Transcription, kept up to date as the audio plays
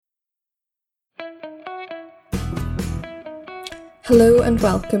Hello and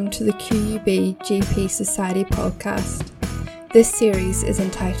welcome to the QUB GP Society podcast. This series is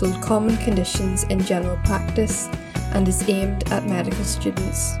entitled Common Conditions in General Practice and is aimed at medical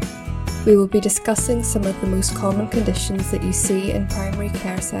students. We will be discussing some of the most common conditions that you see in primary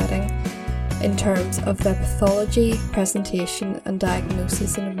care setting in terms of their pathology, presentation and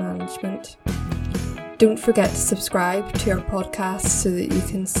diagnosis and management. Don't forget to subscribe to our podcast so that you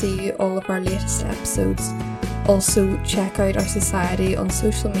can see all of our latest episodes. Also, check out our society on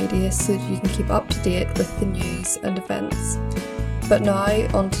social media so that you can keep up to date with the news and events. But now,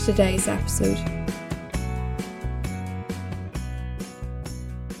 on to today's episode.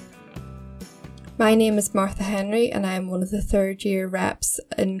 My name is Martha Henry and I am one of the third year reps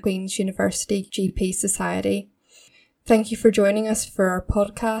in Queen's University GP Society. Thank you for joining us for our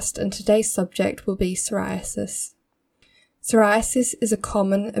podcast, and today's subject will be psoriasis. Psoriasis is a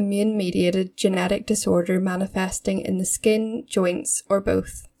common immune-mediated genetic disorder manifesting in the skin, joints, or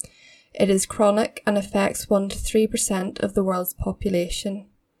both. It is chronic and affects 1 to 3% of the world's population.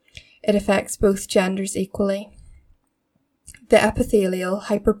 It affects both genders equally. The epithelial,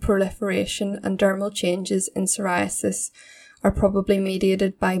 hyperproliferation, and dermal changes in psoriasis are probably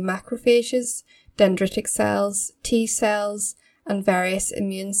mediated by macrophages, dendritic cells, T cells, and various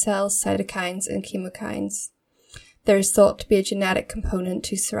immune cells, cytokines, and chemokines. There is thought to be a genetic component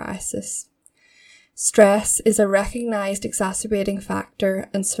to psoriasis. Stress is a recognised exacerbating factor,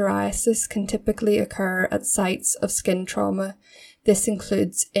 and psoriasis can typically occur at sites of skin trauma. This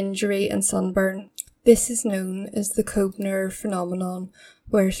includes injury and sunburn. This is known as the Koebner phenomenon,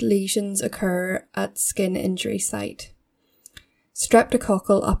 where lesions occur at skin injury site.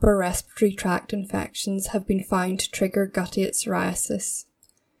 Streptococcal upper respiratory tract infections have been found to trigger guttate psoriasis.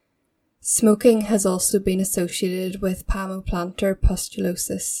 Smoking has also been associated with palmoplantar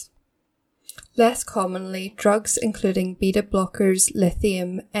pustulosis. Less commonly, drugs including beta blockers,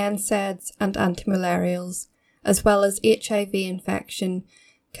 lithium, NSAIDs and antimalarials, as well as HIV infection,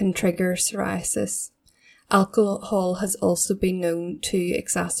 can trigger psoriasis. Alcohol has also been known to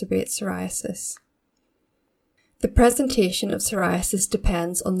exacerbate psoriasis. The presentation of psoriasis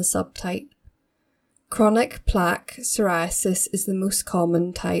depends on the subtype. Chronic plaque psoriasis is the most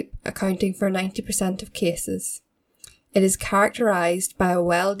common type, accounting for 90% of cases. It is characterised by a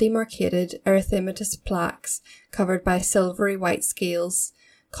well-demarcated erythematous plaques covered by silvery white scales,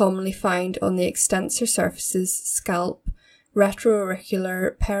 commonly found on the extensor surfaces, scalp,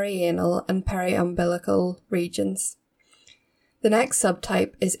 retroauricular, perianal and periumbilical regions. The next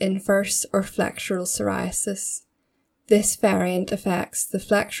subtype is inverse or flexural psoriasis. This variant affects the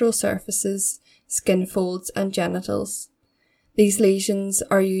flexural surfaces, skin folds and genitals. These lesions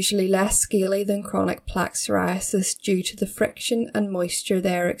are usually less scaly than chronic plaque psoriasis due to the friction and moisture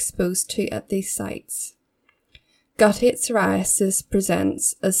they are exposed to at these sites. Guttate psoriasis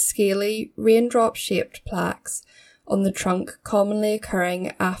presents as scaly, raindrop-shaped plaques on the trunk, commonly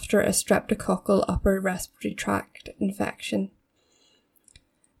occurring after a streptococcal upper respiratory tract infection.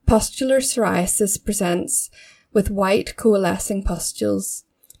 Pustular psoriasis presents with white coalescing pustules.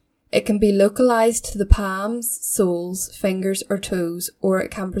 It can be localised to the palms, soles, fingers or toes, or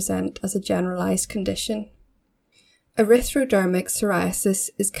it can present as a generalised condition. Erythrodermic psoriasis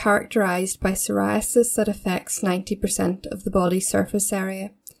is characterised by psoriasis that affects 90% of the body surface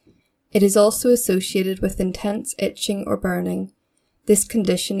area. It is also associated with intense itching or burning. This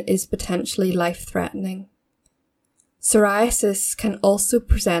condition is potentially life-threatening. Psoriasis can also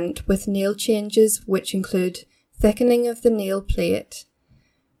present with nail changes which include thickening of the nail plate,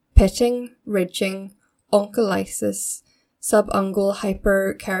 pitting, ridging, oncholysis, subungual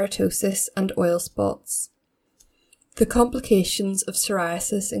hyperkeratosis and oil spots. The complications of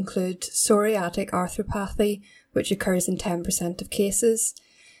psoriasis include psoriatic arthropathy, which occurs in 10% of cases,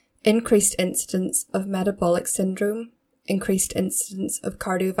 increased incidence of metabolic syndrome, increased incidence of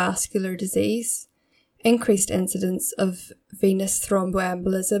cardiovascular disease, increased incidence of venous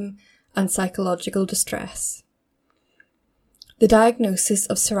thromboembolism, and psychological distress. The diagnosis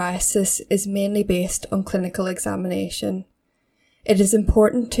of psoriasis is mainly based on clinical examination. It is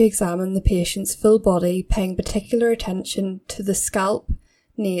important to examine the patient's full body, paying particular attention to the scalp,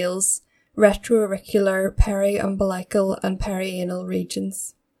 nails, retroauricular, periumbilical and perianal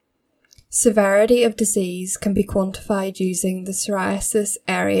regions. Severity of disease can be quantified using the Psoriasis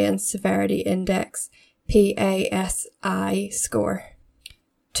Area and Severity Index, PASI score.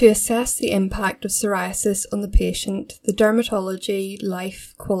 To assess the impact of psoriasis on the patient, the Dermatology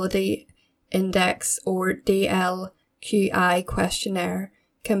Life Quality Index or DLQI questionnaire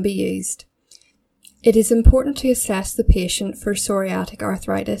can be used. It is important to assess the patient for psoriatic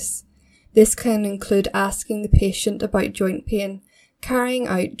arthritis. This can include asking the patient about joint pain, carrying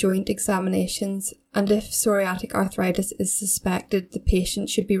out joint examinations, and if psoriatic arthritis is suspected, the patient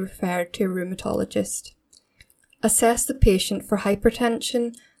should be referred to a rheumatologist. Assess the patient for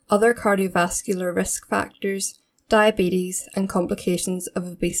hypertension, other cardiovascular risk factors, diabetes, and complications of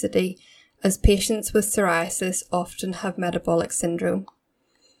obesity, as patients with psoriasis often have metabolic syndrome.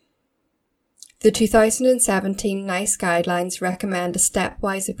 The 2017 NICE guidelines recommend a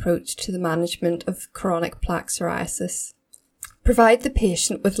stepwise approach to the management of chronic plaque psoriasis. Provide the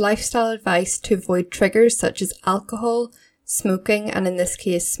patient with lifestyle advice to avoid triggers such as alcohol, smoking, and in this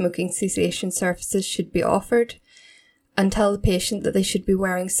case, smoking cessation services should be offered, and tell the patient that they should be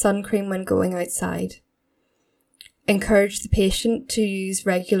wearing sun cream when going outside. Encourage the patient to use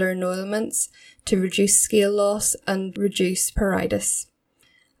regular emollients to reduce scale loss and reduce pruritus.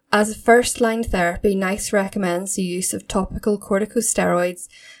 As a first-line therapy, NICE recommends the use of topical corticosteroids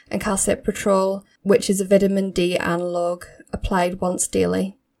and calcipotriol, which is a vitamin D analogue, applied once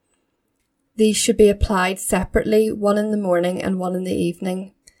daily. These should be applied separately, one in the morning and one in the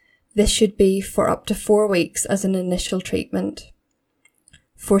evening. This should be for up to 4 weeks as an initial treatment.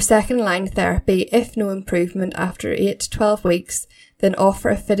 For second-line therapy, if no improvement after 8 to 12 weeks, then offer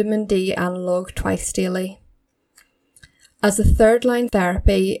a vitamin D analogue twice daily. As a third-line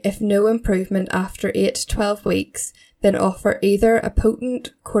therapy, if no improvement after 8 to 12 weeks, then offer either a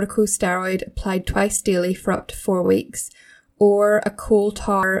potent corticosteroid applied twice daily for up to 4 weeks, or a coal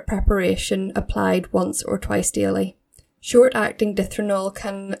tar preparation applied once or twice daily. Short-acting dithronol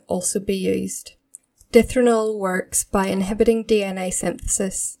can also be used. Dithronol works by inhibiting DNA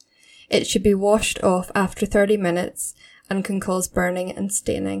synthesis. It should be washed off after 30 minutes and can cause burning and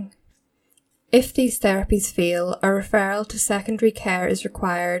staining. If these therapies fail, a referral to secondary care is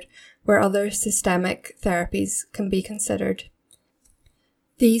required where other systemic therapies can be considered.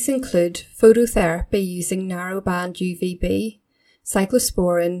 These include phototherapy using narrowband UVB,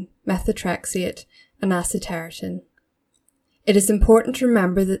 cyclosporin, methotrexate, and acitretin. It is important to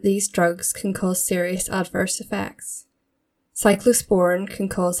remember that these drugs can cause serious adverse effects. Cyclosporin can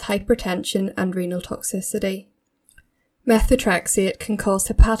cause hypertension and renal toxicity. Methotrexate can cause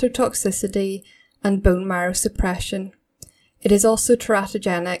hepatotoxicity and bone marrow suppression. It is also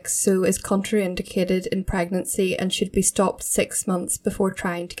teratogenic, so is contraindicated in pregnancy and should be stopped 6 months before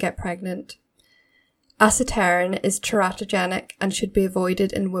trying to get pregnant. Acitretin is teratogenic and should be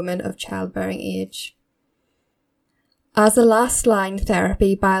avoided in women of childbearing age. As a last-line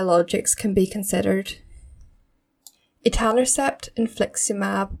therapy, biologics can be considered. Etanercept,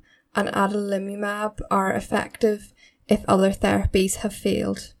 infliximab, and adalimumab are effective if other therapies have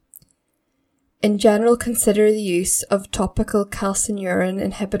failed. In general, consider the use of topical calcineurin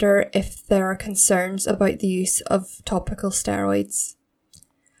inhibitor if there are concerns about the use of topical steroids.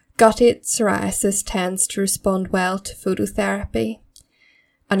 Guttate psoriasis tends to respond well to phototherapy,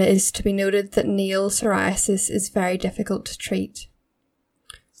 and it is to be noted that nail psoriasis is very difficult to treat.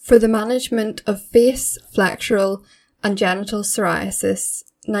 For the management of face, flexural, and genital psoriasis,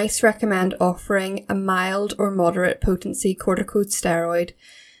 NICE recommend offering a mild or moderate potency corticosteroid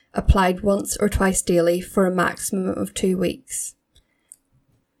applied once or twice daily for a maximum of 2 weeks.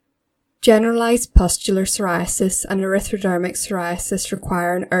 Generalized pustular psoriasis and erythrodermic psoriasis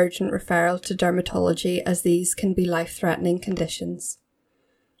require an urgent referral to dermatology as these can be life-threatening conditions.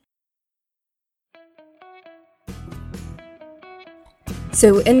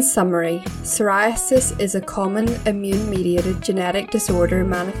 So in summary, psoriasis is a common immune-mediated genetic disorder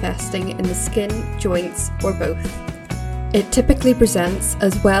manifesting in the skin, joints, or both. It typically presents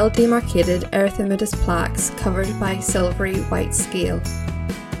as well-demarcated erythematous plaques covered by silvery white scale.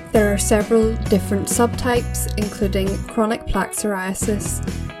 There are several different subtypes, including chronic plaque psoriasis,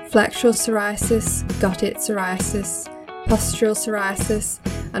 flexural psoriasis, guttate psoriasis, pustular psoriasis,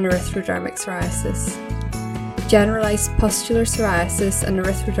 and erythrodermic psoriasis. Generalized pustular psoriasis and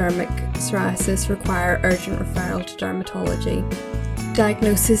erythrodermic psoriasis require urgent referral to dermatology.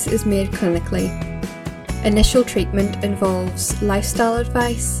 Diagnosis is made clinically. Initial treatment involves lifestyle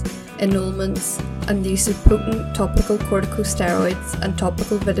advice, emollients, and the use of potent topical corticosteroids and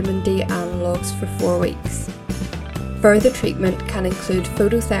topical vitamin D analogues for 4 weeks. Further treatment can include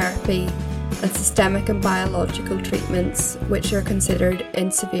phototherapy and systemic and biological treatments, which are considered in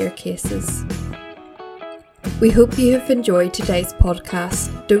severe cases. We hope you have enjoyed today's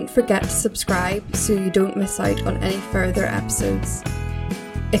podcast. Don't forget to subscribe so you don't miss out on any further episodes.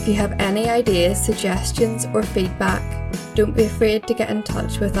 If you have any ideas, suggestions, or feedback, don't be afraid to get in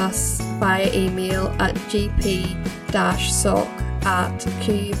touch with us via email at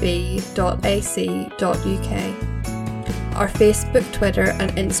gp-soc@qub.ac.uk. Our Facebook, Twitter,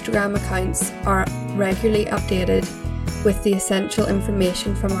 and Instagram accounts are regularly updated, with the essential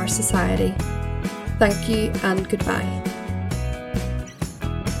information from our society. Thank you and goodbye.